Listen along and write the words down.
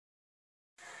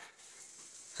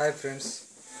Hi friends,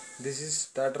 this is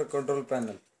starter control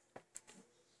panel.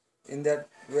 In that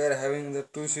we are having the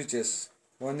two switches.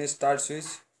 One is start switch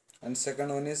and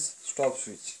second one is stop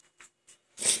switch.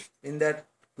 In that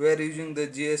we are using the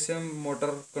GSM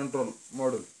motor control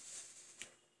module.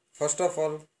 First of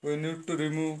all, we need to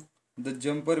remove the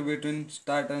jumper between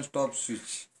start and stop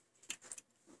switch.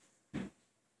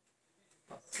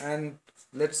 And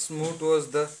let's move towards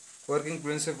the working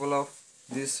principle of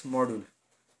this module.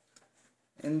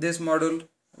 In this module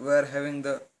we are having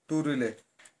the two relay.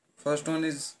 First one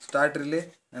is start relay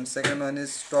and second one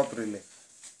is stop relay.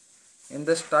 In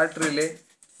the start relay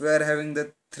we are having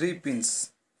the three pins.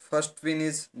 First pin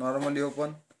is normally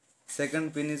open,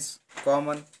 second pin is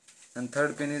common and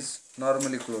third pin is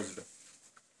normally closed.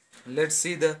 Let's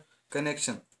see the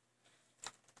connection.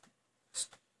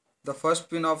 The first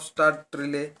pin of start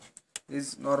relay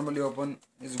is normally open,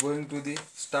 is going to the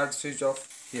start switch of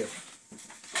here,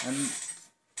 and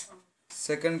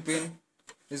second pin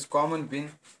is common pin,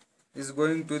 is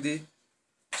going to the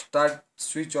start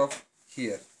switch of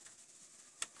here,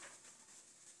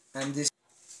 and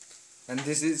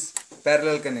this is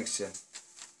parallel connection.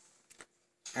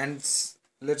 And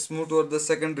let's move toward the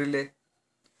second relay.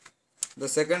 The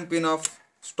second pin of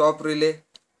stop relay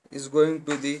is going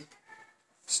to the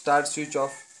start switch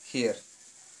of here,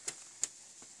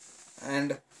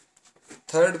 and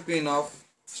third pin of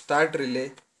start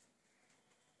relay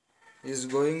is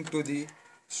going to the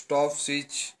stop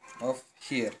switch of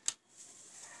here,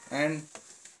 and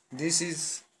this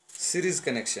is series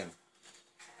connection.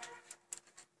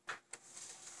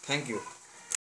 Thank you.